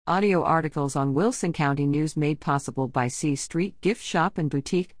Audio articles on Wilson County News made possible by C Street Gift Shop and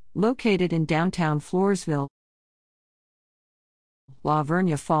Boutique, located in downtown Floresville. La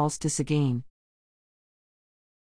Vernia Falls to Seguin.